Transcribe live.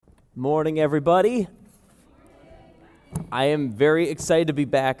Morning, everybody. I am very excited to be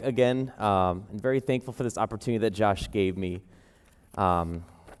back again, and very thankful for this opportunity that Josh gave me.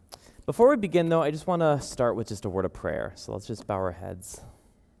 Before we begin, though, I just want to start with just a word of prayer. So let's just bow our heads.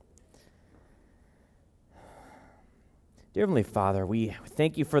 Dear Heavenly Father, we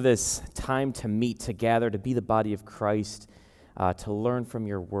thank you for this time to meet, to gather, to be the body of Christ, to learn from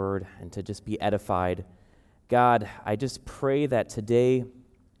your word, and to just be edified. God, I just pray that today,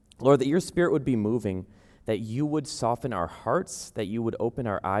 Lord, that your Spirit would be moving, that you would soften our hearts, that you would open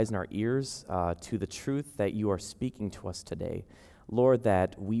our eyes and our ears to the truth that you are speaking to us today. Lord,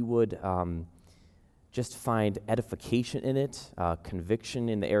 that we would just find edification in it, conviction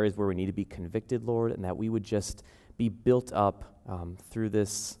in the areas where we need to be convicted, Lord, and that we would just be built up through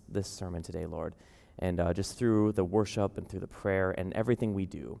this sermon today, Lord, and just through the worship and through the prayer and everything we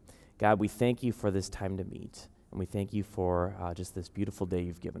do. God, we thank you for this time to meet. And we thank you for just this beautiful day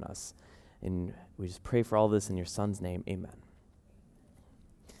you've given us. And we just pray for all this in your Son's name. Amen.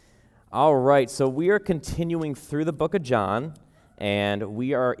 All right, so we are continuing through the book of John, and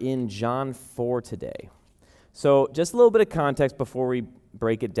we are in John 4 today. So just a little bit of context before we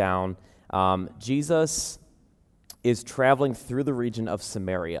break it down. Jesus is traveling through the region of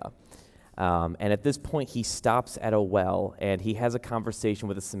Samaria. And at this point, he stops at a well, and he has a conversation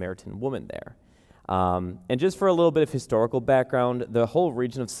with a Samaritan woman there. And just for a little bit of historical background, the whole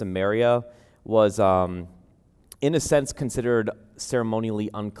region of Samaria was, in a sense, considered ceremonially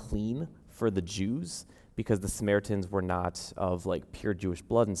unclean for the Jews because the Samaritans were not of, pure Jewish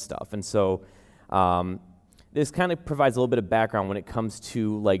blood and stuff. And so this kind of provides a little bit of background when it comes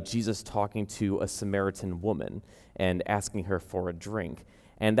to, Jesus talking to a Samaritan woman and asking her for a drink.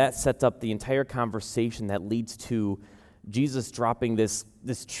 And that sets up the entire conversation that leads to Jesus dropping this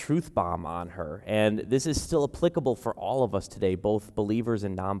truth bomb on her. And this is still applicable for all of us today, both believers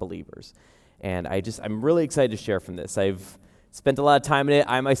and non-believers. And I'm really excited to share from this. I've spent a lot of time in it.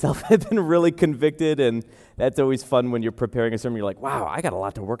 I myself have been really convicted, and that's always fun when you're preparing a sermon. You're like, wow, I got a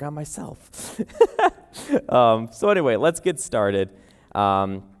lot to work on myself. So anyway, let's get started.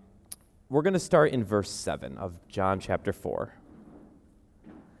 We're going to start in verse 7 of John chapter 4.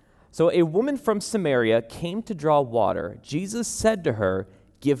 So a woman from Samaria came to draw water. Jesus said to her,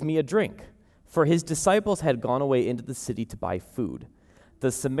 "Give me a drink," for his disciples had gone away into the city to buy food.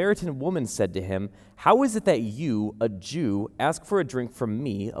 The Samaritan woman said to him, "How is it that you, a Jew, ask for a drink from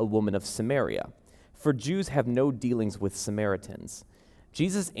me, a woman of Samaria? For Jews have no dealings with Samaritans."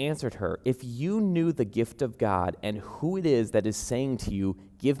 Jesus answered her, "If you knew the gift of God and who it is that is saying to you,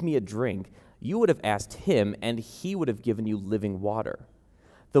 'Give me a drink,' you would have asked him, and he would have given you living water."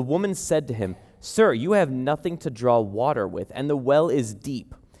 The woman said to him, "Sir, you have nothing to draw water with, and the well is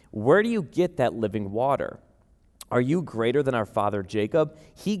deep. Where do you get that living water? Are you greater than our father Jacob?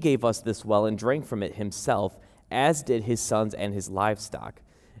 He gave us this well and drank from it himself, as did his sons and his livestock."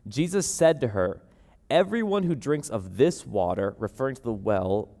 Jesus said to her, "Everyone who drinks of this water," referring to the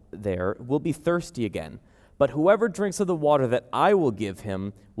well there, "will be thirsty again. But whoever drinks of the water that I will give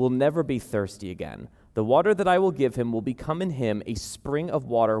him will never be thirsty again. The water that I will give him will become in him a spring of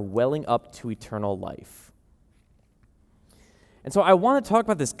water welling up to eternal life." And so I want to talk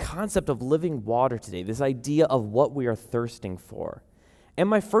about this concept of living water today, this idea of what we are thirsting for. And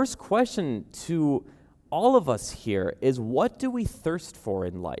my first question to all of us here is, what do we thirst for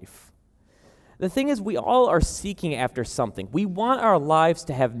in life? The thing is, we all are seeking after something. We want our lives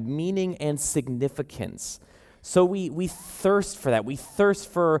to have meaning and significance. So we thirst for that. We thirst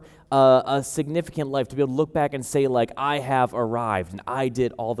for a significant life, to be able to look back and say, I have arrived and I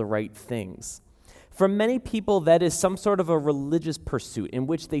did all the right things. For many people, that is some sort of a religious pursuit in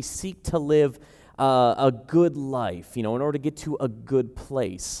which they seek to live a good life, in order to get to a good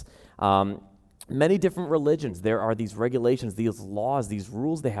place. Many different religions, there are these regulations, these laws, these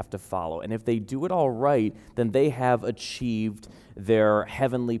rules they have to follow. And if they do it all right, then they have achieved their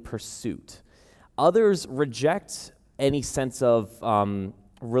heavenly pursuit. Others reject any sense of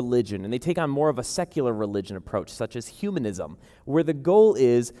religion, and they take on more of a secular religion approach, such as humanism, where the goal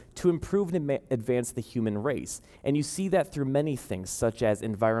is to improve and advance the human race. And you see that through many things, such as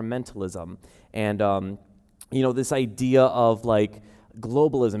environmentalism and, this idea of,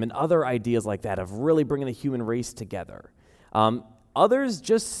 globalism and other ideas like that of really bringing the human race together. Others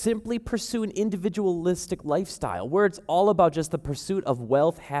just simply pursue an individualistic lifestyle where it's all about just the pursuit of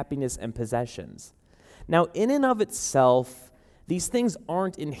wealth, happiness, and possessions. Now, in and of itself, these things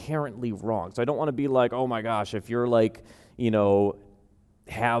aren't inherently wrong. So I don't want to be like, oh my gosh, if you're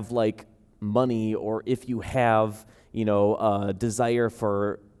have money, or if you have, a desire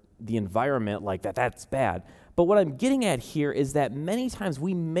for the environment like that, that's bad. But what I'm getting at here is that many times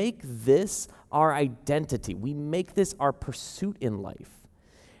we make this our identity. We make this our pursuit in life.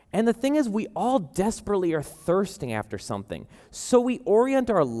 And the thing is, we all desperately are thirsting after something. So we orient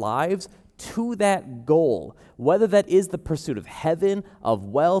our lives to that goal, whether that is the pursuit of heaven, of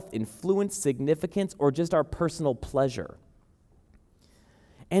wealth, influence, significance, or just our personal pleasure.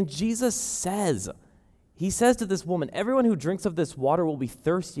 And Jesus says, he says to this woman, everyone who drinks of this water will be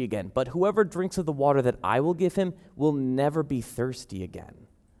thirsty again, but whoever drinks of the water that I will give him will never be thirsty again.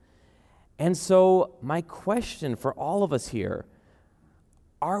 And so my question for all of us here,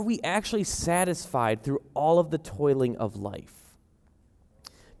 are we actually satisfied through all of the toiling of life?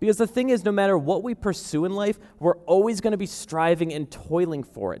 Because the thing is, no matter what we pursue in life, we're always going to be striving and toiling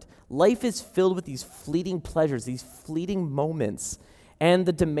for it. Life is filled with these fleeting pleasures, these fleeting moments, and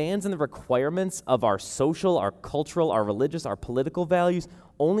the demands and the requirements of our social, our cultural, our religious, our political values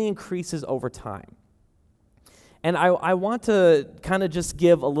only increases over time. And I want to kind of just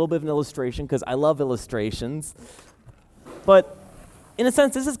give a little bit of an illustration because I love illustrations. But in a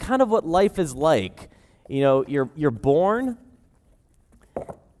sense, this is kind of what life is like. You know, you're born,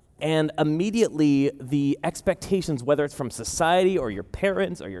 and immediately the expectations, whether it's from society or your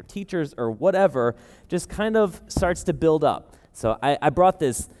parents or your teachers or whatever, just kind of starts to build up. So I brought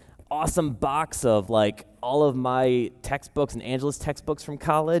this awesome box of like all of my textbooks and Angela's textbooks from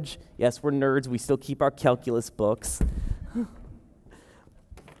college. Yes, we're nerds. We still keep our calculus books.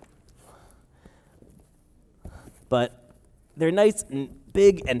 But they're nice and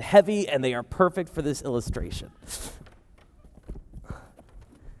big and heavy, and they are perfect for this illustration.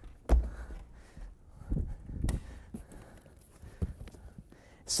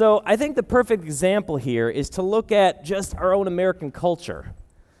 So I think the perfect example here is to look at just our own American culture.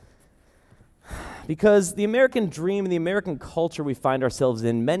 Because the American dream and the American culture we find ourselves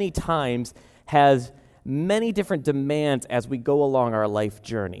in many times has many different demands as we go along our life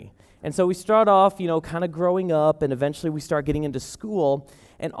journey. And so we start off, kind of growing up, and eventually we start getting into school,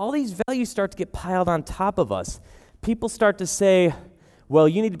 and all these values start to get piled on top of us. People start to say, well,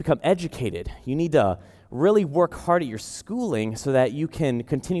 you need to become educated. You need to really work hard at your schooling so that you can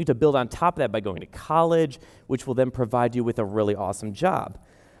continue to build on top of that by going to college, which will then provide you with a really awesome job.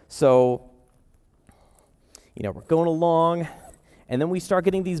 So, we're going along, and then we start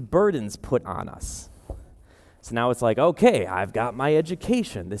getting these burdens put on us. So now it's like, okay, I've got my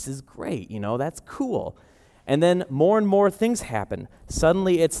education. This is great, that's cool. And then more and more things happen.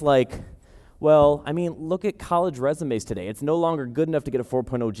 Suddenly it's like, well, look at college resumes today. It's no longer good enough to get a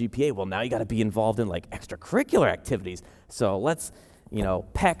 4.0 GPA. Well, now you got to be involved in like extracurricular activities. So let's,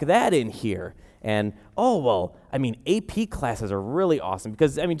 pack that in here. And, AP classes are really awesome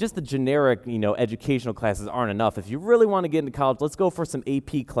because, just the generic, educational classes aren't enough. If you really want to get into college, let's go for some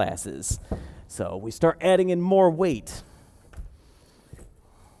AP classes. So we start adding in more weight.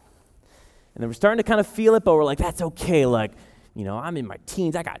 And then we're starting to kind of feel it, but we're like, that's okay. Like, I'm in my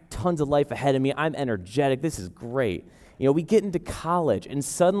teens. I got tons of life ahead of me. I'm energetic. This is great. We get into college, and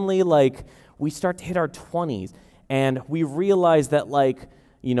suddenly, we start to hit our 20s, and we realize that,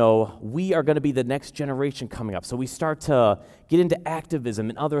 we are going to be the next generation coming up. So we start to get into activism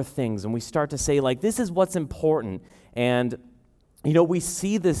and other things, and we start to say, this is what's important. And we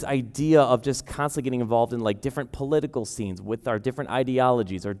see this idea of just constantly getting involved in different political scenes with our different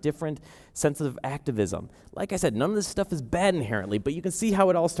ideologies or different senses of activism. Like I said, none of this stuff is bad inherently, but you can see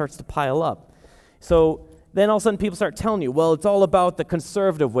how it all starts to pile up. So then all of a sudden people start telling you, well, it's all about the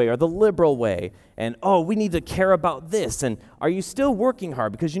conservative way or the liberal way, and we need to care about this, and are you still working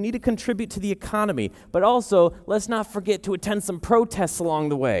hard because you need to contribute to the economy, but also let's not forget to attend some protests along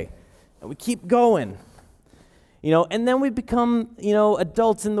the way. And we keep going. And then we become,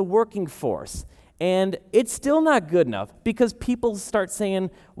 adults in the working force. And it's still not good enough because people start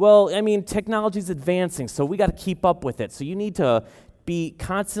saying, well, technology's advancing, so we got to keep up with it. So you need to be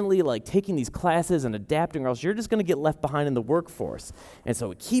constantly taking these classes and adapting, or else you're just going to get left behind in the workforce. And so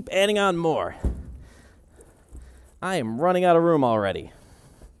we keep adding on more. I am running out of room already.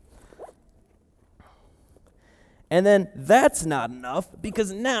 And then that's not enough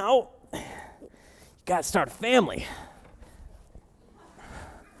because now got to start a family.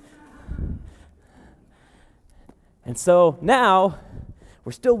 And so now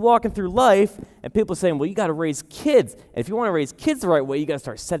we're still walking through life, and people are saying, well, you got to raise kids. And if you want to raise kids the right way, you got to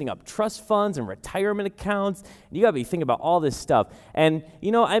start setting up trust funds and retirement accounts. And you got to be thinking about all this stuff. And,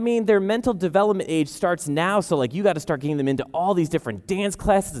 their mental development age starts now, so you got to start getting them into all these different dance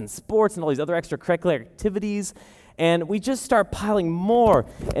classes and sports and all these other extracurricular activities. And we just start piling more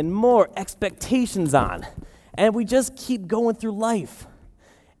and more expectations on. And we just keep going through life.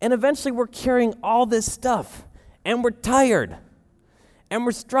 And eventually we're carrying all this stuff. and we're tired, and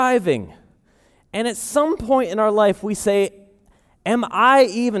we're striving. And at some point in our life, we say, am I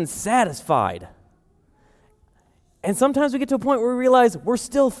even satisfied? And sometimes we get to a point where we realize we're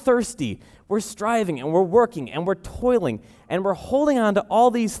still thirsty, we're striving, and we're working, and we're toiling, and we're holding on to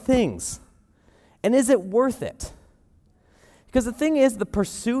all these things. And is it worth it? Because the thing is, the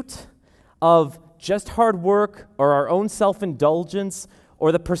pursuit of just hard work or our own self-indulgence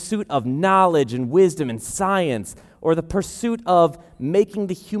or the pursuit of knowledge and wisdom and science or the pursuit of making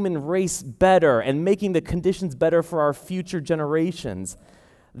the human race better and making the conditions better for our future generations,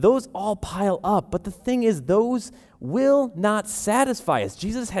 those all pile up. But the thing is, those will not satisfy us.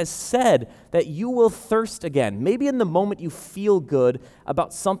 Jesus has said that you will thirst again. Maybe in the moment you feel good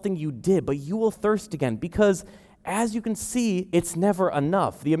about something you did, but you will thirst again because, as you can see, it's never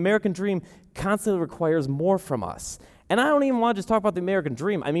enough. The American dream constantly requires more from us. And I don't even want to just talk about the American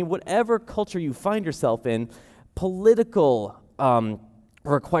dream. I mean, whatever culture you find yourself in, political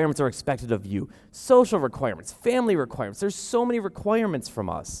requirements are expected of you, social requirements, family requirements. There's so many requirements from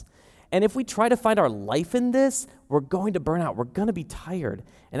us. And if we try to find our life in this, we're going to burn out. We're going to be tired.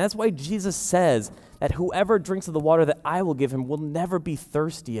 And that's why Jesus says that whoever drinks of the water that I will give him will never be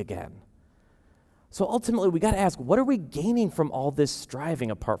thirsty again. So ultimately, we got to ask, what are we gaining from all this striving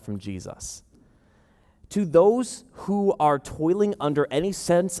apart from Jesus? To those who are toiling under any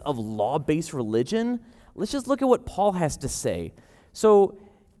sense of law-based religion, let's just look at what Paul has to say. So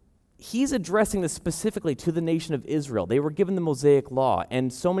he's addressing this specifically to the nation of Israel. They were given the Mosaic law,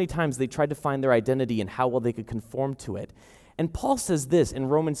 and so many times they tried to find their identity and how well they could conform to it. And Paul says this in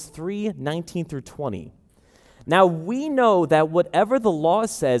Romans 3:19 through 20. Now we know that whatever the law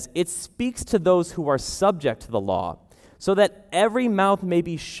says, it speaks to those who are subject to the law, so that every mouth may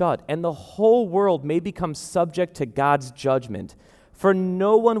be shut and the whole world may become subject to God's judgment. For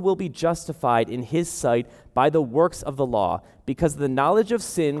no one will be justified in his sight by the works of the law, because the knowledge of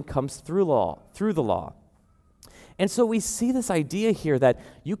sin comes through the law. And so we see this idea here that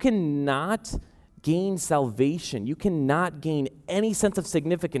you cannot gain salvation, you cannot gain any sense of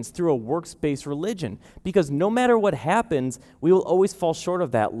significance through a works-based religion, because no matter what happens, we will always fall short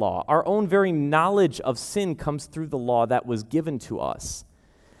of that law. Our own very knowledge of sin comes through the law that was given to us.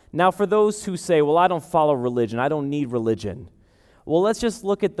 Now, for those who say, well, I don't follow religion, I don't need religion, well, let's just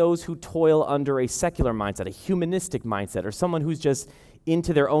look at those who toil under a secular mindset, a humanistic mindset, or someone who's just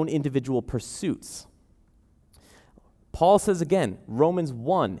into their own individual pursuits. Paul says again, Romans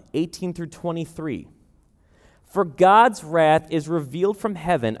 1:18 through 23, for God's wrath is revealed from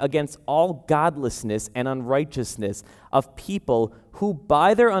heaven against all godlessness and unrighteousness of people who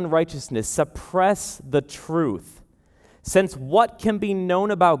by their unrighteousness suppress the truth. Since what can be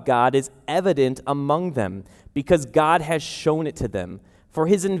known about God is evident among them, because God has shown it to them. For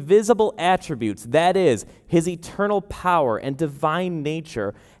his invisible attributes, that is, his eternal power and divine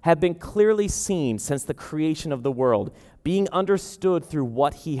nature, have been clearly seen since the creation of the world, being understood through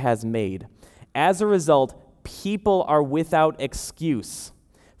what he has made. As a result, people are without excuse.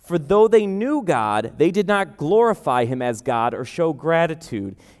 For though they knew God, they did not glorify him as God or show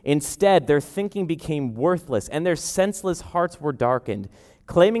gratitude. Instead, their thinking became worthless, and their senseless hearts were darkened.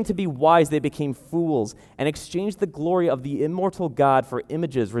 Claiming to be wise, they became fools and exchanged the glory of the immortal God for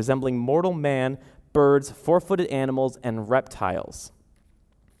images resembling mortal man, birds, four-footed animals, and reptiles.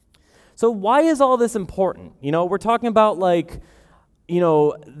 So why is all this important? We're talking about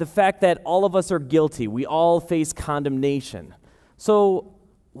the fact that all of us are guilty. We all face condemnation. So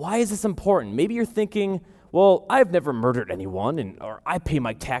why is this important? Maybe you're thinking, well, I've never murdered anyone, or I pay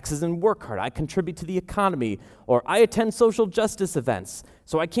my taxes and work hard. I contribute to the economy, or I attend social justice events,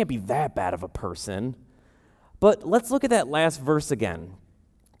 so I can't be that bad of a person. But let's look at that last verse again.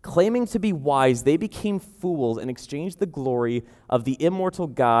 Claiming to be wise, they became fools and exchanged the glory of the immortal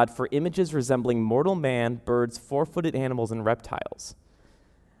God for images resembling mortal man, birds, four-footed animals, and reptiles.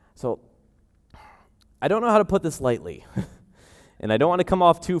 So, I don't know how to put this lightly. And I don't want to come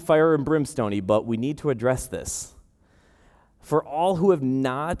off too fire and brimstone-y, but we need to address this. For all who have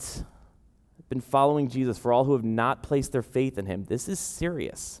not been following Jesus, for all who have not placed their faith in him, this is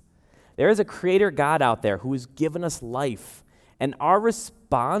serious. There is a creator God out there who has given us life, and our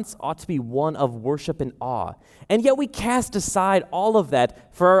response ought to be one of worship and awe. And yet we cast aside all of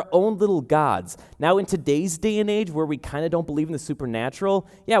that for our own little gods. Now, in today's day and age where we kind of don't believe in the supernatural,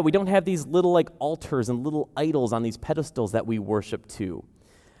 we don't have these little altars and little idols on these pedestals that we worship to.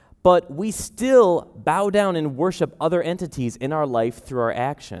 But we still bow down and worship other entities in our life through our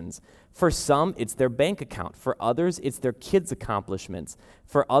actions. For some, it's their bank account. For others, it's their kids' accomplishments.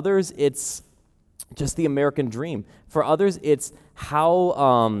 For others, it's just the American dream. For others, it's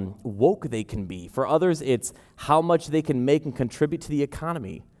how woke they can be. For others, it's how much they can make and contribute to the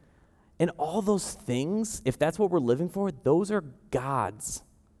economy. And all those things, if that's what we're living for, those are gods.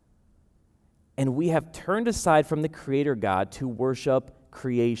 And we have turned aside from the Creator God to worship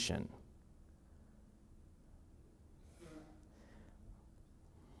creation.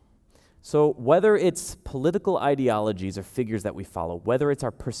 So whether it's political ideologies or figures that we follow, whether it's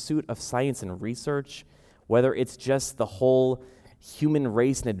our pursuit of science and research, whether it's just the whole human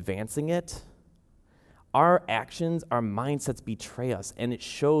race and advancing it, our actions, our mindsets betray us, and it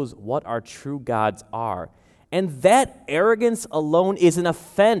shows what our true gods are. And that arrogance alone is an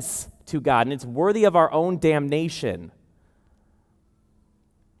offense to God, and it's worthy of our own damnation.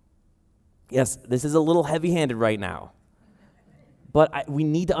 Yes, this is a little heavy-handed right now. But we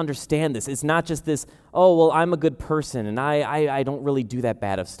need to understand this. It's not just this, oh, well, I'm a good person, and I don't really do that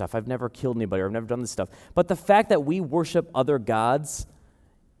bad of stuff. I've never killed anybody, or I've never done this stuff. But the fact that we worship other gods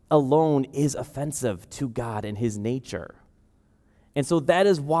alone is offensive to God and his nature. And so that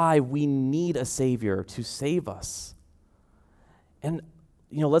is why we need a Savior to save us. And,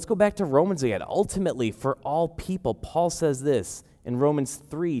 let's go back to Romans again. Ultimately, for all people, Paul says this in Romans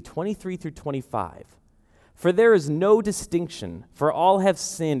 3:23 through 25. For there is no distinction, for all have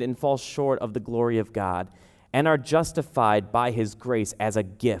sinned and fall short of the glory of God, and are justified by his grace as a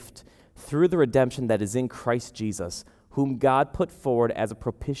gift through the redemption that is in Christ Jesus, whom God put forward as a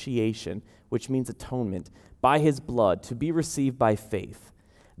propitiation, which means atonement, by his blood, to be received by faith.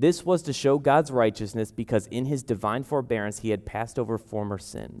 This was to show God's righteousness, because in his divine forbearance he had passed over former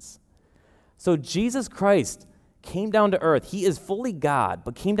sins. So Jesus Christ came down to earth. He is fully God,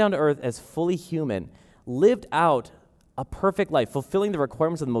 but came down to earth as fully human, lived out a perfect life, fulfilling the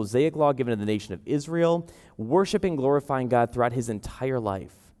requirements of the Mosaic law given to the nation of Israel, worshiping, glorifying God throughout his entire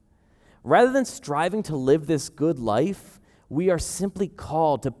life. Rather than striving to live this good life, we are simply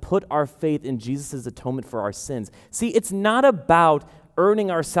called to put our faith in Jesus' atonement for our sins. See, it's not about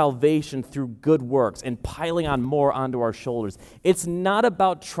earning our salvation through good works and piling on more onto our shoulders. It's not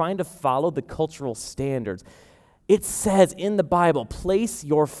about trying to follow the cultural standards. It says in the Bible, place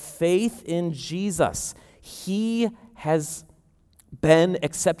your faith in Jesus. He has been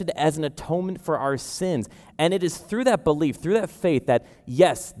accepted as an atonement for our sins. And it is through that belief, through that faith, that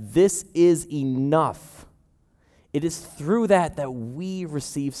yes, this is enough. It is through that we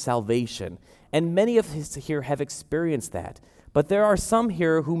receive salvation. And many of us here have experienced that. But there are some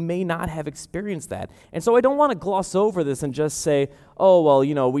here who may not have experienced that. And so I don't want to gloss over this and just say, oh,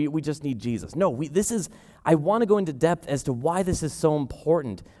 well, we just need Jesus. No, I want to go into depth as to why this is so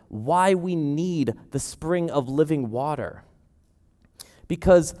important, why we need the spring of living water.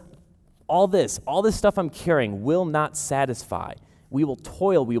 Because all this stuff I'm carrying will not satisfy. We will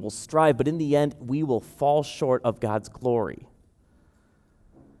toil, we will strive, but in the end, we will fall short of God's glory.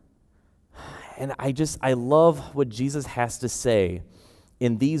 And I love what Jesus has to say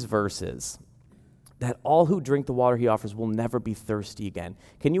in these verses, that all who drink the water he offers will never be thirsty again.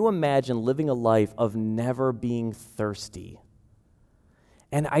 Can you imagine living a life of never being thirsty?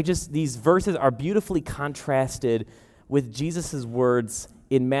 And these verses are beautifully contrasted with Jesus' words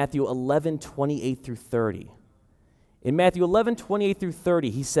in Matthew 11:28 through 30. In Matthew 11:28 through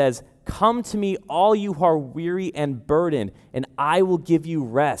 30, he says, "Come to me, all you who are weary and burdened, and I will give you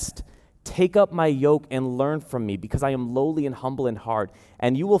rest. Take up my yoke and learn from me, because I am lowly and humble in heart,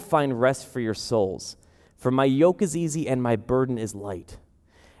 and you will find rest for your souls. For my yoke is easy and my burden is light."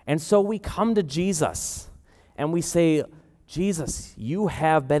 And so we come to Jesus and we say, Jesus, you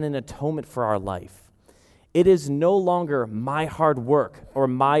have been an atonement for our life. It is no longer my hard work or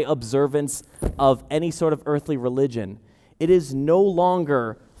my observance of any sort of earthly religion. It is no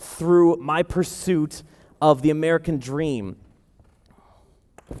longer through my pursuit of the American dream.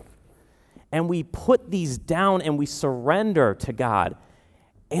 And we put these down and we surrender to God.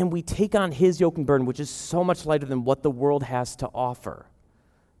 And we take on his yoke and burden, which is so much lighter than what the world has to offer.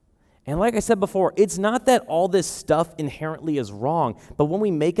 And like I said before, it's not that all this stuff inherently is wrong, but when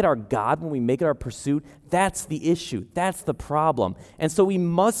we make it our God, when we make it our pursuit, that's the issue. That's the problem. And so we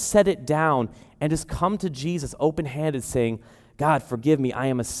must set it down and just come to Jesus open-handed saying, God, forgive me, I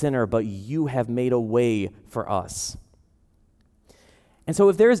am a sinner, but you have made a way for us. And so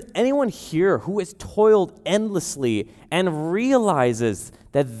if there is anyone here who has toiled endlessly and realizes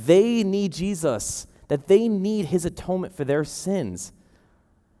that they need Jesus, that they need his atonement for their sins,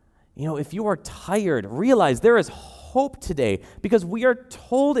 if you are tired, realize there is hope today, because we are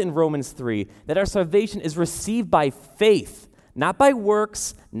told in Romans 3 that our salvation is received by faith, not by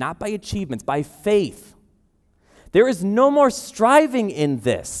works, not by achievements, by faith. There is no more striving in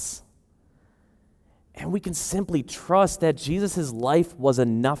this. And we can simply trust that Jesus' life was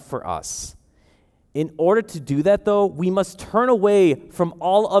enough for us. In order to do that, though, we must turn away from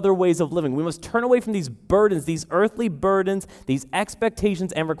all other ways of living. We must turn away from these burdens, these earthly burdens, these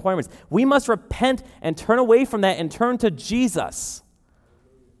expectations and requirements. We must repent and turn away from that and turn to Jesus.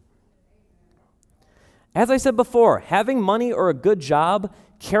 As I said before, having money or a good job,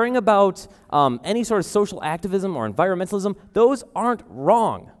 caring about any sort of social activism or environmentalism, those aren't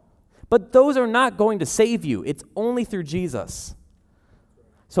wrong. But those are not going to save you. It's only through Jesus.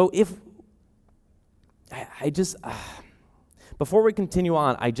 So before we continue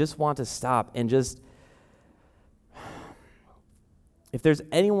on, I just want to stop and if there's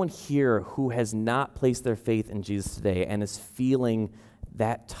anyone here who has not placed their faith in Jesus today and is feeling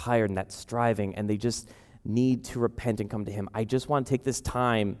that tired and that striving and they just need to repent and come to him, I just want to take this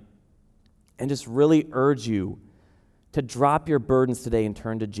time and just really urge you to drop your burdens today and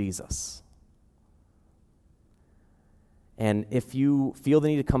turn to Jesus. And if you feel the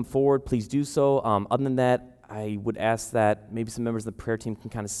need to come forward, please do so. Other than that, I would ask that maybe some members of the prayer team can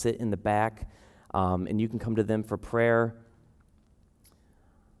kind of sit in the back, and you can come to them for prayer.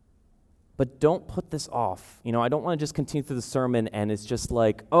 But don't put this off. I don't want to just continue through the sermon and it's just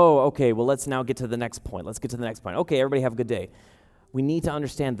like, oh, okay, well, let's now get to the next point. Let's get to the next point. Okay, everybody have a good day. We need to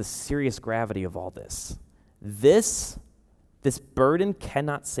understand the serious gravity of all this. This burden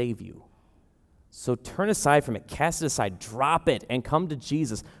cannot save you. So turn aside from it, cast it aside, drop it, and come to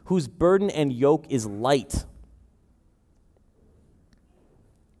Jesus, whose burden and yoke is light.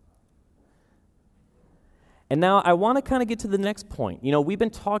 And now I want to kind of get to the next point. We've been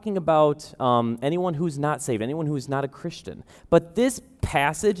talking about anyone who's not saved, anyone who's not a Christian. But this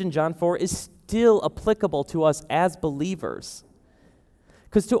passage in John 4 is still applicable to us as believers.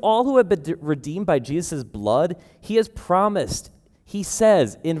 Because to all who have been redeemed by Jesus' blood, he has promised, he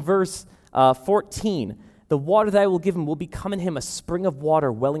says in verse 14, the water that I will give him will become in him a spring of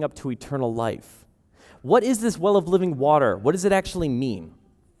water welling up to eternal life. What is this well of living water? What does it actually mean?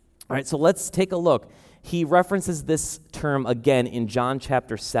 All right, so let's take a look. He references this term again in John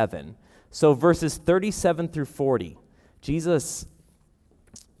chapter 7. So verses 37 through 40. Jesus,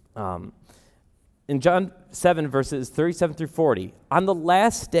 in John 7, verses 37 through 40, on the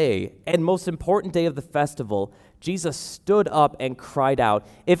last day and most important day of the festival, Jesus stood up and cried out,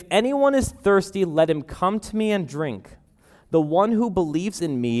 "If anyone is thirsty, let him come to me and drink. The one who believes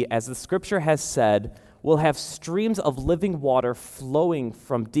in me, as the scripture has said, will have streams of living water flowing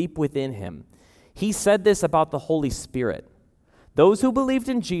from deep within him." He said this about the Holy Spirit. Those who believed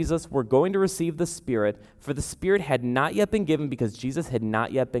in Jesus were going to receive the Spirit, for the Spirit had not yet been given because Jesus had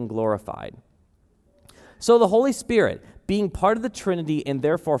not yet been glorified. So the Holy Spirit, being part of the Trinity and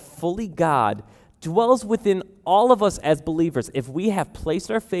therefore fully God, dwells within all of us as believers. If we have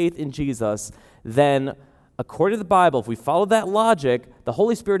placed our faith in Jesus, then according to the Bible, if we follow that logic, the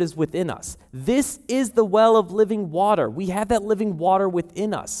Holy Spirit is within us. This is the well of living water. We have that living water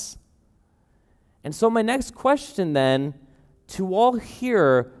within us. And so my next question then, to all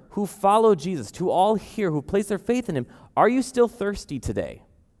here who follow Jesus, to all here who place their faith in him, are you still thirsty today?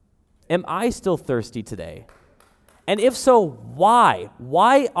 Am I still thirsty today? And if so, why?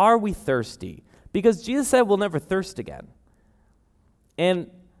 Why are we thirsty? Because Jesus said we'll never thirst again.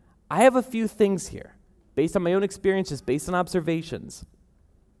 And I have a few things here, based on my own experiences, based on observations.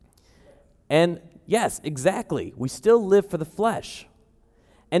 And yes, exactly, we still live for the flesh.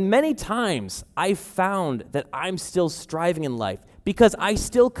 And many times I found that I'm still striving in life because I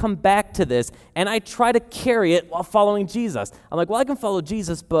still come back to this and I try to carry it while following Jesus. I'm like, well, I can follow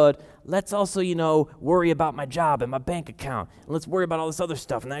Jesus, but let's also, worry about my job and my bank account. And let's worry about all this other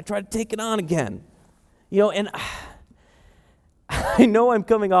stuff. And then I try to take it on again. And I know I'm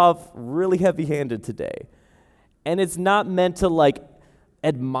coming off really heavy-handed today. And it's not meant to,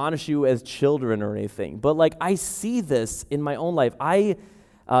 admonish you as children or anything. But, I see this in my own life. I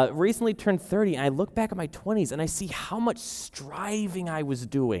recently turned 30, and I look back at my 20s, and I see how much striving I was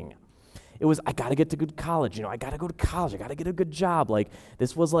doing. It was, I got to get to good college, I got to go to college, I got to get a good job.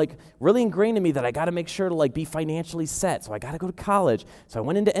 This was, really ingrained in me that I got to make sure to, be financially set, so I got to go to college. So I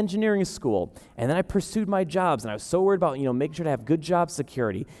went into engineering school, and then I pursued my jobs, and I was so worried about, making sure to have good job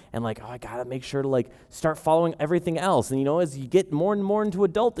security, and, I got to make sure to, start following everything else. And, as you get more and more into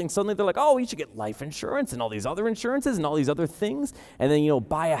adulting, suddenly they're like, oh, you should get life insurance and all these other insurances and all these other things, and then,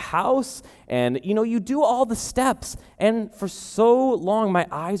 buy a house, and, you do all the steps. And for so long, my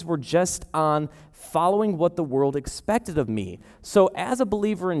eyes were just on following what the world expected of me. So as a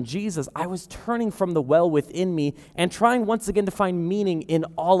believer in Jesus, I was turning from the well within me and trying once again to find meaning in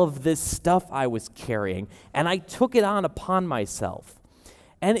all of this stuff I was carrying. And I took it on upon myself.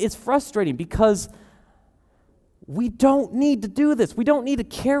 And it's frustrating because we don't need to do this. We don't need to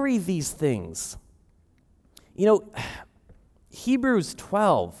carry these things. You know, Hebrews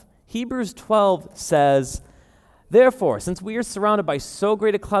 12 says, therefore, since we are surrounded by so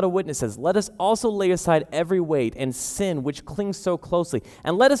great a cloud of witnesses, let us also lay aside every weight and sin which clings so closely,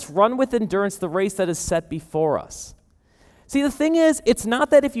 and let us run with endurance the race that is set before us. See, the thing is, it's not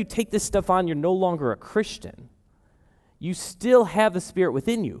that if you take this stuff on, you're no longer a Christian. You still have the Spirit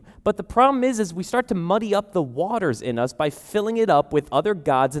within you. But the problem is we start to muddy up the waters in us by filling it up with other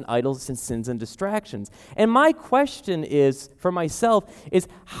gods and idols and sins and distractions. And my question is, for myself, is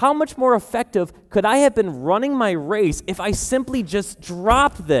how much more effective could I have been running my race if I simply just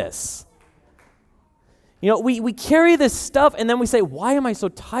dropped this? You know, we carry this stuff and then we say, why am I so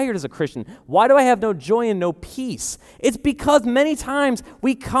tired as a Christian? Why do I have no joy and no peace? It's because many times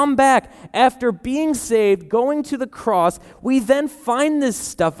we come back after being saved, going to the cross, we then find this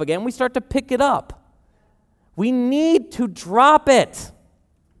stuff again, we start to pick it up. We need to drop it.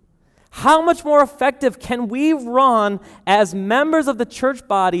 How much more effective can we run as members of the church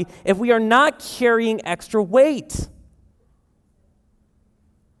body if we are not carrying extra weight?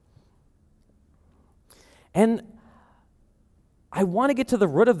 And I want to get to the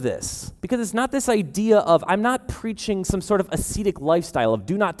root of this because it's not this idea of, I'm not preaching some sort of ascetic lifestyle of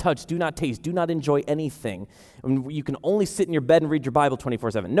do not touch, do not taste, do not enjoy anything. And you can only sit in your bed and read your Bible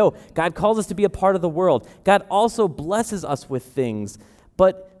 24/7. No, God calls us to be a part of the world. God also blesses us with things,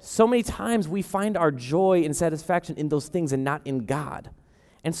 but so many times we find our joy and satisfaction in those things and not in God.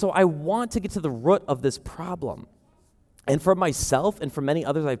 And so I want to get to the root of this problem. And for myself and for many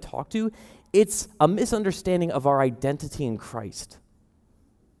others I've talked to, it's a misunderstanding of our identity in Christ.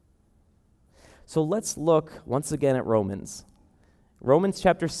 So let's look once again at Romans. Romans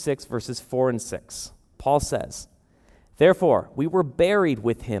chapter 6, verses 4 and 6. Paul says, therefore, we were buried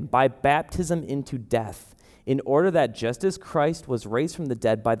with him by baptism into death, in order that just as Christ was raised from the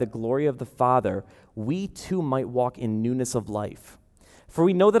dead by the glory of the Father, we too might walk in newness of life. For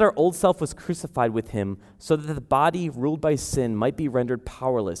we know that our old self was crucified with him, so that the body ruled by sin might be rendered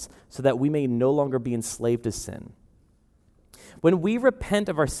powerless, so that we may no longer be enslaved to sin. When we repent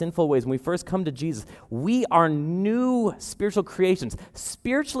of our sinful ways, when we first come to Jesus, we are new spiritual creations,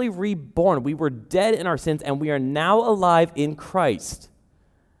 spiritually reborn. We were dead in our sins, and we are now alive in Christ.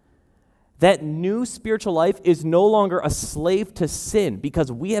 That new spiritual life is no longer a slave to sin,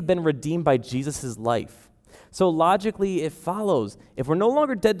 because we have been redeemed by Jesus' life. So logically, it follows, if we're no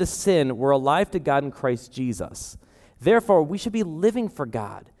longer dead to sin, we're alive to God in Christ Jesus. Therefore, we should be living for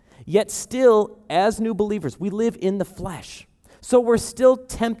God. Yet still, as new believers, we live in the flesh. So we're still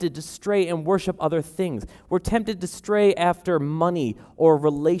tempted to stray and worship other things. We're tempted to stray after money or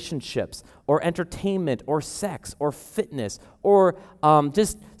relationships or entertainment or sex or fitness or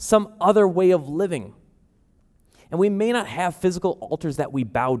just some other way of living. And we may not have physical altars that we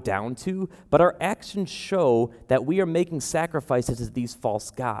bow down to, but our actions show that we are making sacrifices to these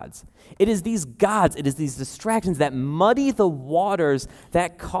false gods. It is these gods, it is these distractions that muddy the waters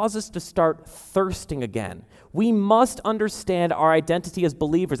that cause us to start thirsting again. We must understand our identity as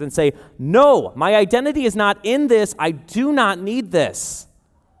believers and say, no, my identity is not in this. I do not need this.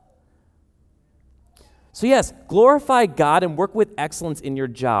 So yes, glorify God and work with excellence in your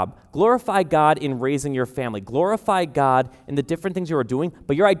job. Glorify God in raising your family. Glorify God in the different things you are doing,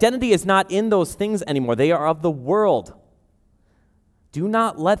 but your identity is not in those things anymore. They are of the world. Do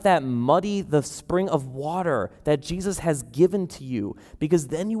not let that muddy the spring of water that Jesus has given to you, because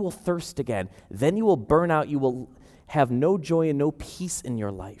then you will thirst again. Then you will burn out. You will have no joy and no peace in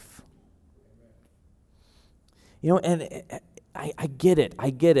your life. You know, and I get it.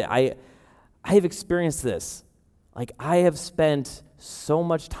 I have experienced this. Like, I have spent so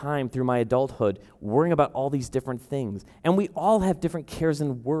much time through my adulthood worrying about all these different things. And we all have different cares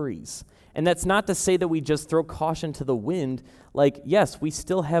and worries. And that's not to say that we just throw caution to the wind. Like, yes, we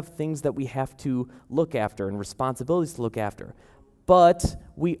still have things that we have to look after and responsibilities to look after. But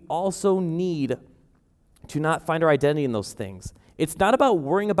we also need to not find our identity in those things. It's not about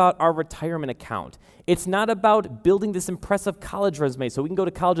worrying about our retirement account. It's not about building this impressive college resume so we can go to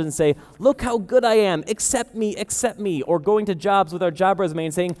college and say, look how good I am, accept me, or going to jobs with our job resume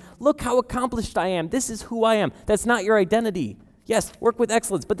and saying, look how accomplished I am, this is who I am. That's not your identity. Yes, work with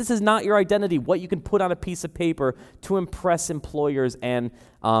excellence, but this is not your identity, what you can put on a piece of paper to impress employers and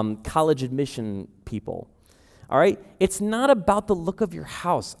college admission people. All right? It's not about the look of your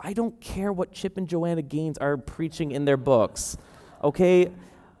house. I don't care what Chip and Joanna Gaines are preaching in their books. Okay?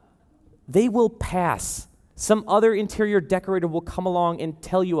 They will pass. Some other interior decorator will come along and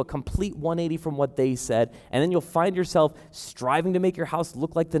tell you a complete 180 from what they said, and then you'll find yourself striving to make your house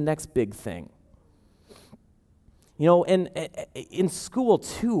look like the next big thing. And in school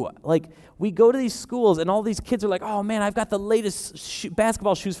too, like we go to these schools and all these kids are like, oh man, I've got the latest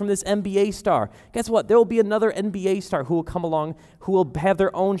basketball shoes from this NBA star. Guess what? There will be another NBA star who will come along who will have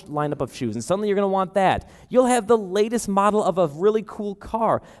their own lineup of shoes, and suddenly you're going to want that. You'll have the latest model of a really cool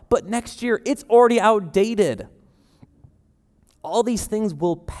car, but next year it's already outdated. All these things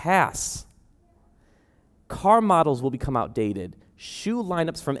will pass. Car models will become outdated. Shoe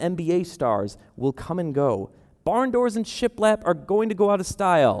lineups from NBA stars will come and go. Barn doors and shiplap are going to go out of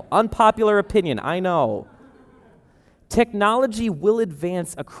style. Unpopular opinion, I know. Technology will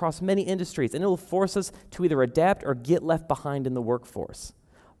advance across many industries, and it will force us to either adapt or get left behind in the workforce.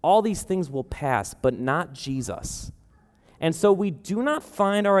 All these things will pass, but not Jesus. And so we do not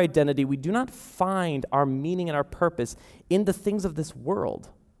find our identity, we do not find our meaning and our purpose in the things of this world.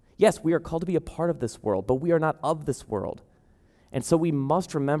 Yes, we are called to be a part of this world, but we are not of this world. And so we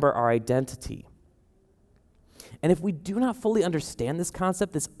must remember our identity. And if we do not fully understand this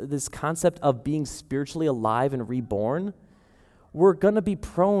concept, this concept of being spiritually alive and reborn, we're going to be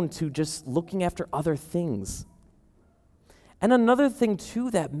prone to just looking after other things. And another thing, too,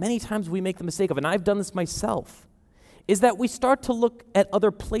 that many times we make the mistake of, and I've done this myself, is that we start to look at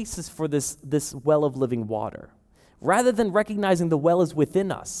other places for this well of living water, rather than recognizing the well is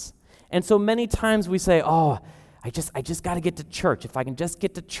within us. And so many times we say, oh, I just got to get to church. If I can just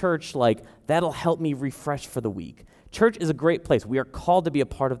get to church, like, that'll help me refresh for the week. Church is a great place. We are called to be a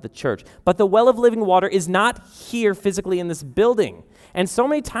part of the church. But the well of living water is not here physically in this building. And so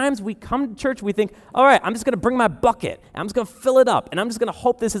many times we come to church, we think, all right, I'm just going to bring my bucket. I'm just going to fill it up. And I'm just going to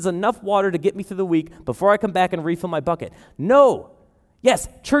hope this is enough water to get me through the week before I come back and refill my bucket. No. Yes,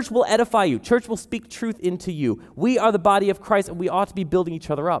 church will edify you. Church will speak truth into you. We are the body of Christ, and we ought to be building each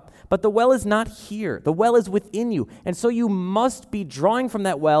other up. But the well is not here. The well is within you. And so you must be drawing from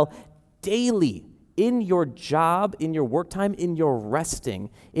that well daily in your job, in your work time, in your resting,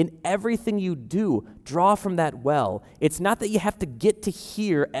 in everything you do. Draw from that well. It's not that you have to get to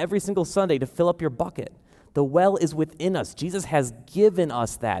here every single Sunday to fill up your bucket. The well is within us. Jesus has given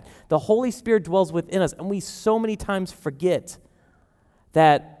us that. The Holy Spirit dwells within us, and we so many times forget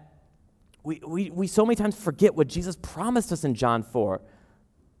that we so many times forget what Jesus promised us in John 4.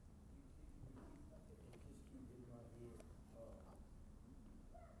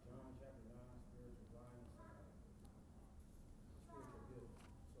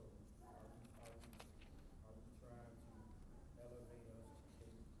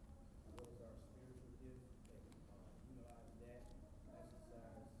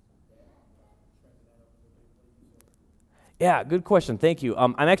 Yeah, good question. Thank you.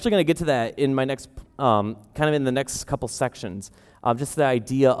 I'm actually going to get to that in my next, kind of in the next couple sections. Just the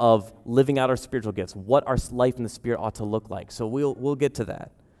idea of living out our spiritual gifts, what our life in the Spirit ought to look like. So we'll get to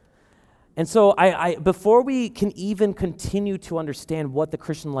that. And so I before we can even continue to understand what the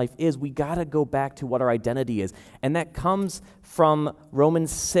Christian life is, we got to go back to what our identity is. And that comes from Romans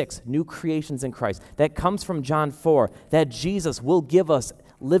 6, new creations in Christ. That comes from John 4, that Jesus will give us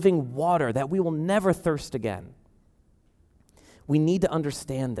living water, that we will never thirst again. We need to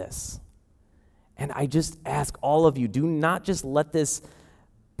understand this. And I just ask all of you, do not just let this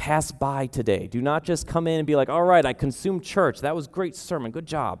pass by today. Do not just come in and be like, all right, I consumed church. That was a great sermon. Good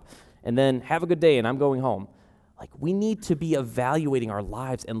job. And then have a good day and I'm going home. Like, we need to be evaluating our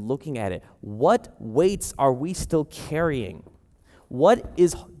lives and looking at it. What weights are we still carrying? What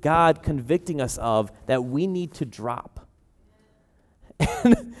is God convicting us of that we need to drop?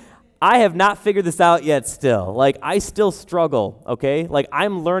 And I have not figured this out yet still. Like, I still struggle, okay? Like,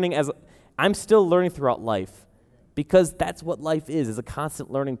 I'm still learning throughout life, because that's what life is a constant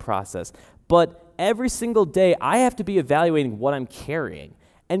learning process. But every single day, I have to be evaluating what I'm carrying.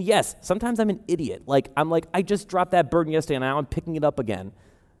 And yes, sometimes I'm an idiot. I'm like, I just dropped that burden yesterday, and now I'm picking it up again.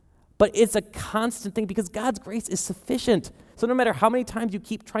 But it's a constant thing, because God's grace is sufficient. So no matter how many times you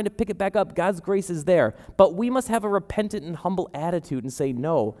keep trying to pick it back up, God's grace is there. But we must have a repentant and humble attitude and say,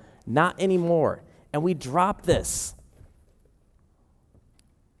 no, not anymore. And we drop this.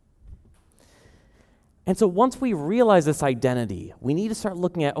 And so once we realize this identity, we need to start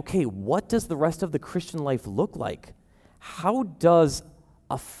looking at, okay, what does the rest of the Christian life look like? How does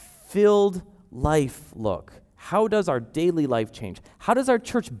a filled life look? How does our daily life change? How does our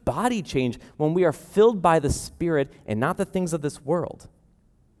church body change when we are filled by the Spirit and not the things of this world?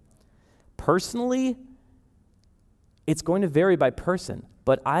 Personally, it's going to vary by person,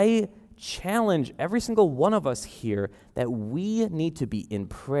 but I challenge every single one of us here that we need to be in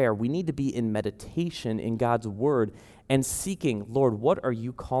prayer. We need to be in meditation in God's Word and seeking, Lord, what are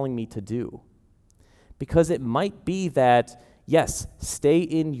you calling me to do? Because it might be that, yes, stay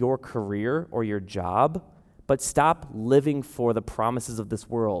in your career or your job, but stop living for the promises of this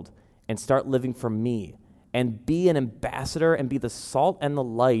world and start living for me and be an ambassador and be the salt and the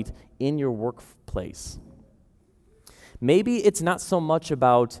light in your workplace. Maybe it's not so much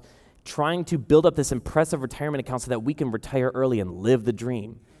about trying to build up this impressive retirement account so that we can retire early and live the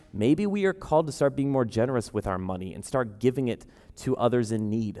dream. Maybe we are called to start being more generous with our money and start giving it to others in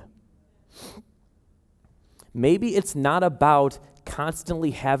need. Maybe it's not about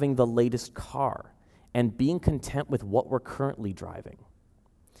constantly having the latest car and being content with what we're currently driving.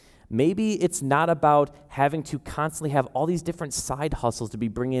 Maybe it's not about having to constantly have all these different side hustles to be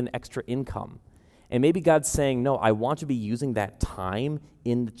bringing in extra income. And maybe God's saying, no, I want to be using that time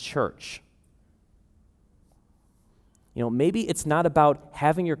in the church. Maybe it's not about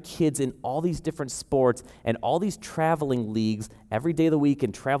having your kids in all these different sports and all these traveling leagues every day of the week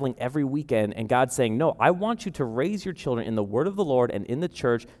and traveling every weekend, and God's saying, no, I want you to raise your children in the word of the Lord and in the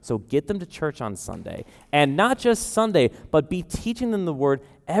church, so get them to church on Sunday. And not just Sunday, but be teaching them the word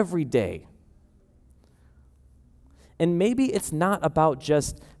every day. And maybe it's not about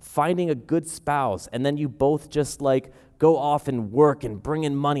just finding a good spouse and then you both just go off and work and bring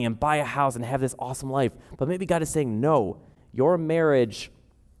in money and buy a house and have this awesome life. But maybe God is saying, no, your marriage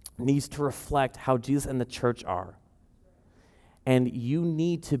needs to reflect how Jesus and the church are. And you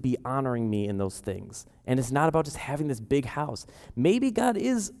need to be honoring me in those things. And it's not about just having this big house. Maybe God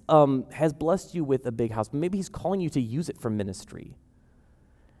has blessed you with a big house, but maybe he's calling you to use it for ministry.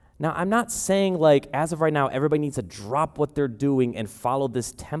 Now, I'm not saying as of right now, everybody needs to drop what they're doing and follow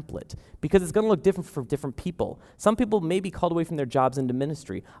this template, because it's going to look different for different people. Some people may be called away from their jobs into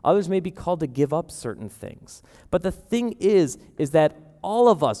ministry. Others may be called to give up certain things. But the thing is that all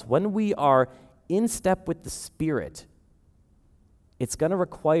of us, when we are in step with the Spirit, it's going to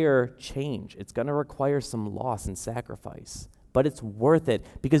require change. It's going to require some loss and sacrifice. But it's worth it,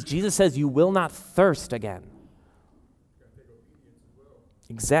 because Jesus says you will not thirst again.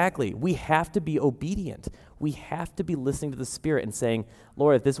 Exactly. We have to be obedient. We have to be listening to the Spirit and saying,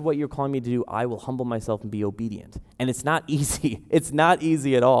 Lord, if this is what you're calling me to do, I will humble myself and be obedient. And it's not easy. It's not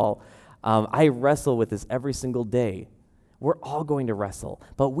easy at all. I wrestle with this every single day. We're all going to wrestle.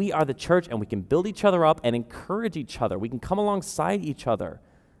 But we are the church, and we can build each other up and encourage each other. We can come alongside each other.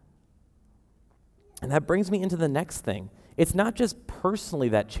 And that brings me into the next thing. It's not just personally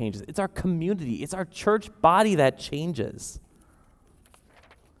that changes. It's our community. It's our church body that changes.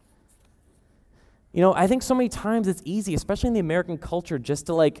 I think so many times it's easy, especially in the American culture, just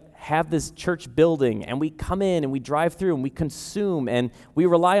to have this church building, and we come in and we drive through and we consume, and we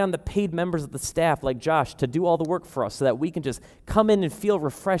rely on the paid members of the staff like Josh to do all the work for us so that we can just come in and feel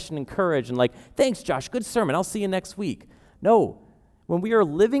refreshed and encouraged and thanks Josh, good sermon, I'll see you next week. No, when we are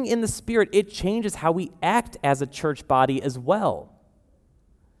living in the Spirit, it changes how we act as a church body as well.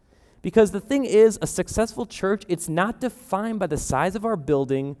 Because the thing is, a successful church, it's not defined by the size of our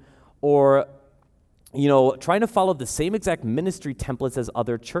building or trying to follow the same exact ministry templates as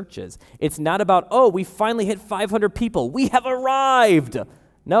other churches. It's not about, we finally hit 500 people. We have arrived.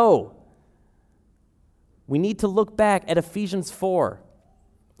 No. We need to look back at Ephesians 4.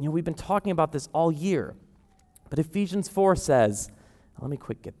 We've been talking about this all year. But Ephesians 4 says, let me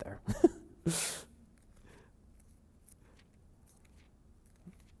quick get there.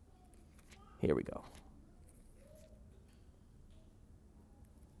 Here we go.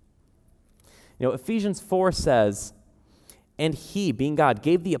 Ephesians 4 says, and he, being God,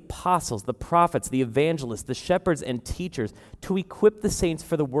 gave the apostles, the prophets, the evangelists, the shepherds, and teachers to equip the saints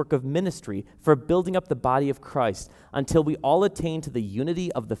for the work of ministry, for building up the body of Christ, until we all attain to the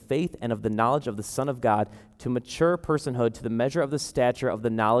unity of the faith and of the knowledge of the Son of God, to mature personhood, to the measure of the stature of the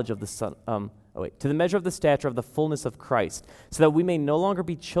knowledge of the Son, to the measure of the stature of the fullness of Christ, so that we may no longer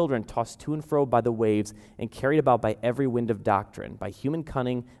be children tossed to and fro by the waves and carried about by every wind of doctrine, by human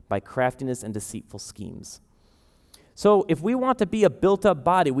cunning, by craftiness and deceitful schemes. So if we want to be a built-up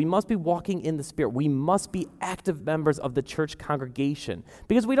body, we must be walking in the Spirit. We must be active members of the church congregation,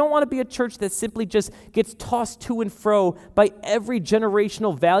 because we don't want to be a church that simply just gets tossed to and fro by every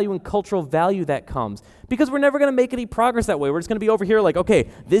generational value and cultural value that comes, because we're never going to make any progress that way. We're just going to be over here okay,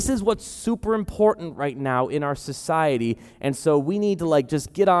 this is what's super important right now in our society, and so we need to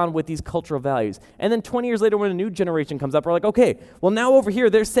just get on with these cultural values. And then 20 years later, when a new generation comes up, we're okay, well, now over here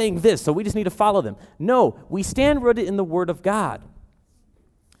they're saying this, so we just need to follow them. No, we stand rooted in the Word of God.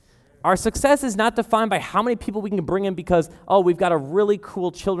 Our success is not defined by how many people we can bring in because, we've got a really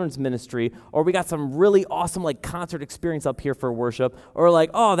cool children's ministry, or we got some really awesome concert experience up here for worship, or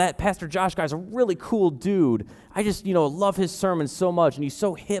that Pastor Josh guy's a really cool dude. I just, love his sermons so much, and he's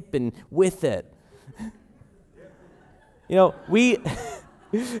so hip and with it.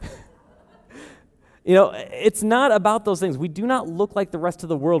 It's not about those things. We do not look like the rest of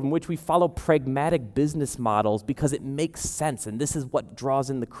the world in which we follow pragmatic business models because it makes sense, and this is what draws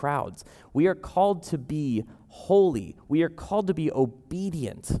in the crowds. We are called to be holy. We are called to be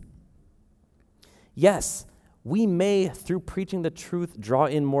obedient. Yes, we may, through preaching the truth, draw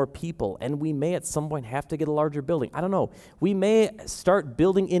in more people, and we may at some point have to get a larger building. I don't know. We may start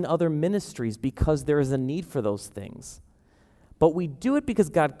building in other ministries because there is a need for those things. But we do it because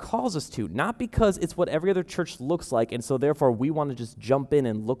God calls us to, not because it's what every other church looks like, and so therefore we want to just jump in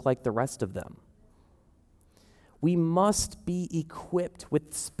and look like the rest of them. We must be equipped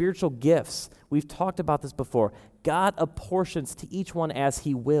with spiritual gifts. We've talked about this before. God apportions to each one as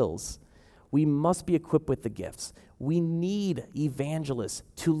he wills. We must be equipped with the gifts. We need evangelists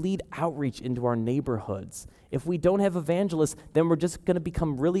to lead outreach into our neighborhoods. If we don't have evangelists, then we're just going to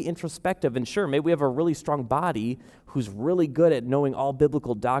become really introspective. And sure, maybe we have a really strong body who's really good at knowing all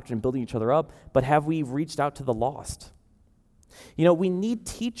biblical doctrine and building each other up, but have we reached out to the lost? We need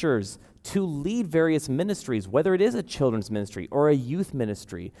teachers to lead various ministries, whether it is a children's ministry or a youth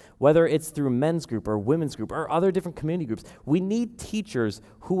ministry, whether it's through men's group or women's group or other different community groups. We need teachers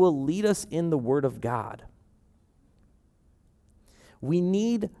who will lead us in the Word of God. We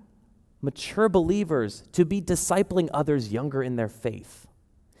need mature believers to be discipling others younger in their faith.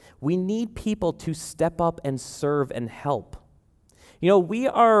 We need people to step up and serve and help. We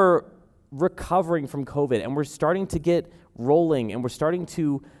are recovering from COVID, and we're starting to get rolling, and we're starting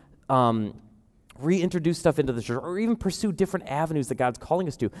to reintroduce stuff into the church or even pursue different avenues that God's calling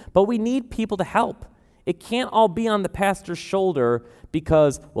us to. But we need people to help. It can't all be on the pastor's shoulder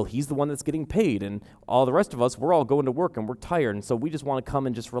because, he's the one that's getting paid, and all the rest of us, we're all going to work and we're tired, and so we just want to come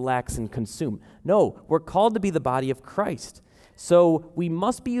and just relax and consume. No, we're called to be the body of Christ. So we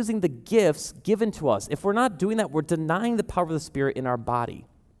must be using the gifts given to us. If we're not doing that, we're denying the power of the Spirit in our body.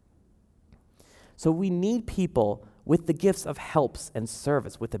 So we need people with the gifts of helps and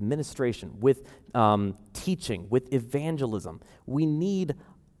service, with administration, with teaching, with evangelism. We need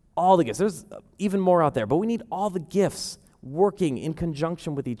all the gifts. There's even more out there, but we need all the gifts working in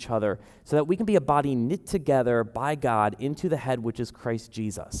conjunction with each other so that we can be a body knit together by God into the head, which is Christ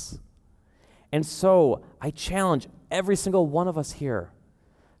Jesus. And so I challenge every single one of us here,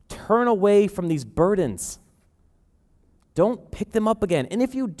 turn away from these burdens. Don't pick them up again. And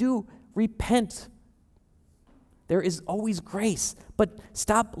if you do, repent. There is always grace, but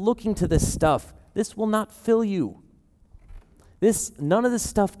stop looking to this stuff. This will not fill you. None of this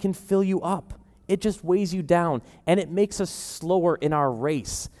stuff can fill you up. It just weighs you down, and it makes us slower in our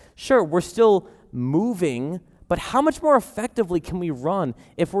race. Sure, we're still moving, but how much more effectively can we run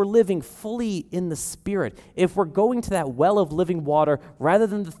if we're living fully in the Spirit, if we're going to that well of living water rather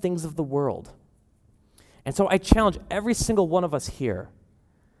than the things of the world? And so I challenge every single one of us here,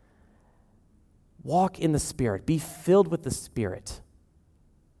 walk in the Spirit, be filled with the Spirit,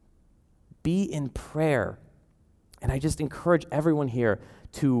 be in prayer. And I just encourage everyone here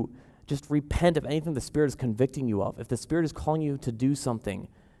to just repent of anything the Spirit is convicting you of. If the Spirit is calling you to do something,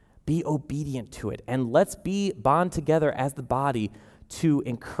 be obedient to it. And let's bond together as the body to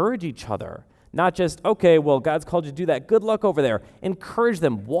encourage each other. Not just, okay, God's called you to do that. Good luck over there. Encourage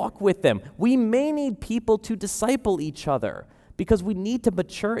them. Walk with them. We may need people to disciple each other because we need to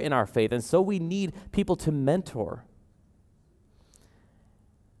mature in our faith, and so we need people to mentor.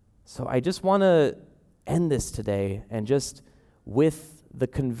 So I just want to end this today and just with the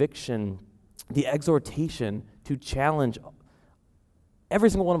conviction, the exhortation to challenge every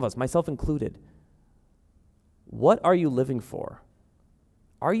single one of us, myself included. What are you living for?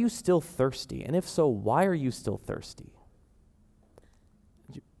 Are you still thirsty? And if so, why are you still thirsty?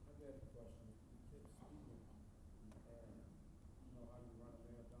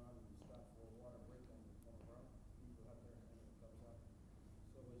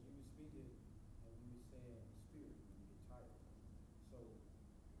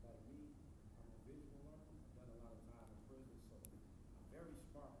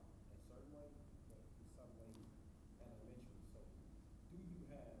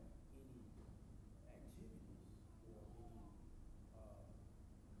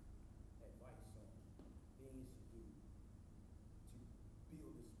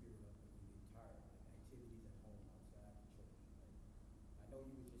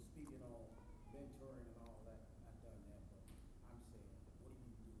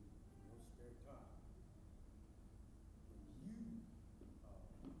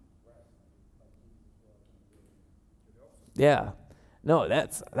 Yeah. No,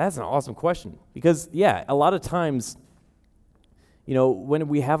 that's an awesome question. Because, a lot of times, when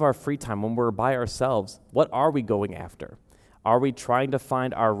we have our free time, when we're by ourselves, what are we going after? Are we trying to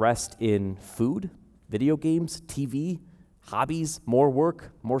find our rest in food? Video games, TV, hobbies, more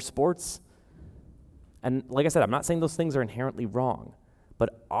work, more sports. And like I said, I'm not saying those things are inherently wrong,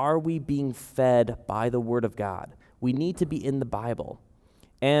 but are we being fed by the Word of God? We need to be in the Bible.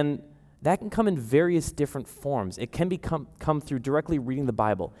 And that can come in various different forms. It can come through directly reading the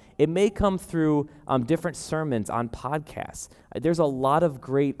Bible. It may come through different sermons on podcasts. There's a lot of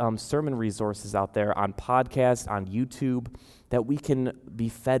great sermon resources out there on podcasts, on YouTube, that we can be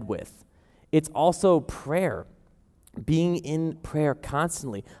fed with. It's also prayer, being in prayer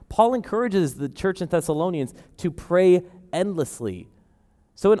constantly. Paul encourages the church in Thessalonians to pray endlessly.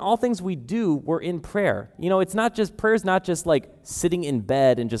 So in all things we do, we're in prayer. Prayer's not just like sitting in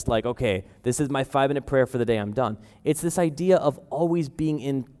bed and just like, okay, this is my 5-minute prayer for the day, I'm done. It's this idea of always being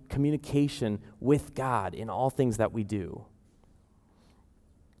in communication with God in all things that we do.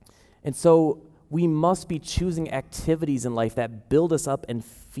 And so we must be choosing activities in life that build us up and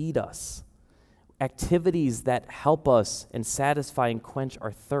feed us. Activities that help us and satisfy and quench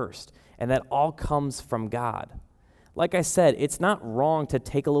our thirst. And that all comes from God. Like I said, it's not wrong to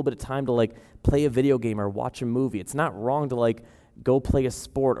take a little bit of time to play a video game or watch a movie. It's not wrong to go play a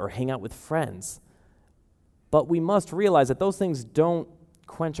sport or hang out with friends. But we must realize that those things don't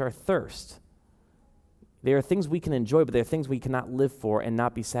quench our thirst. They are things we can enjoy, but they're things we cannot live for and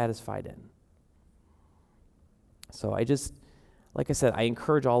not be satisfied in. So like I said, I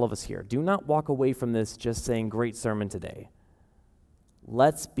encourage all of us here, do not walk away from this just saying, great sermon today.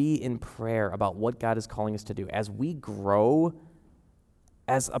 Let's be in prayer about what God is calling us to do. As we grow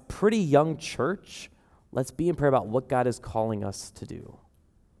as a pretty young church, let's be in prayer about what God is calling us to do.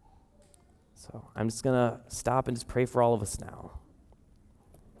 So I'm just going to stop and just pray for all of us now.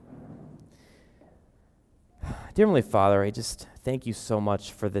 Dear Heavenly Father, I just thank you so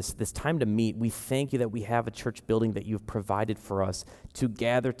much for this time to meet. We thank you that we have a church building that you've provided for us to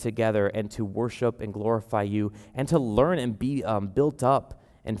gather together and to worship and glorify you and to learn and be built up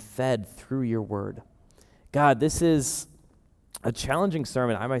and fed through your word. God, this is a challenging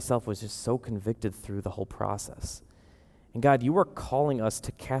sermon. I myself was just so convicted through the whole process. And God, you are calling us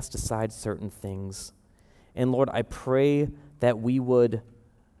to cast aside certain things. And Lord, I pray that we would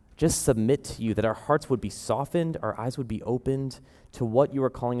just submit to you, that our hearts would be softened, our eyes would be opened to what you are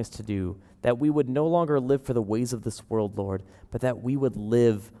calling us to do, that we would no longer live for the ways of this world, Lord, but that we would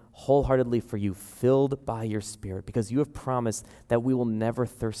live wholeheartedly for you, filled by your Spirit, because you have promised that we will never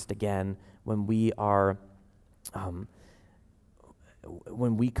thirst again when we are,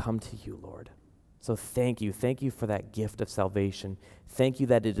 when we come to you, Lord. So thank you for that gift of salvation. Thank you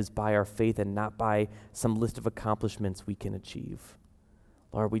that it is by our faith and not by some list of accomplishments we can achieve.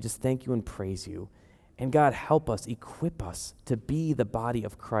 Lord, we just thank you and praise you. And God, help us, equip us to be the body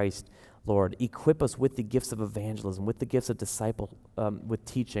of Christ, Lord. Equip us with the gifts of evangelism, with the gifts of with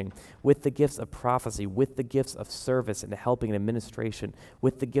teaching, with the gifts of prophecy, with the gifts of service and helping and administration,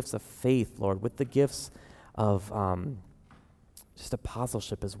 with the gifts of faith, Lord, with the gifts of just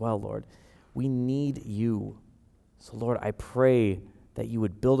apostleship as well, Lord. We need you. So, Lord, I pray that you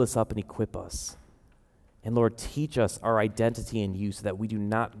would build us up and equip us. And Lord, teach us our identity in you so that we do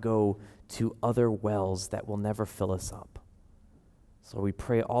not go to other wells that will never fill us up. So we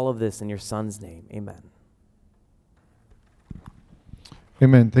pray all of this in your Son's name. Amen.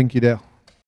 Amen. Thank you, Dale.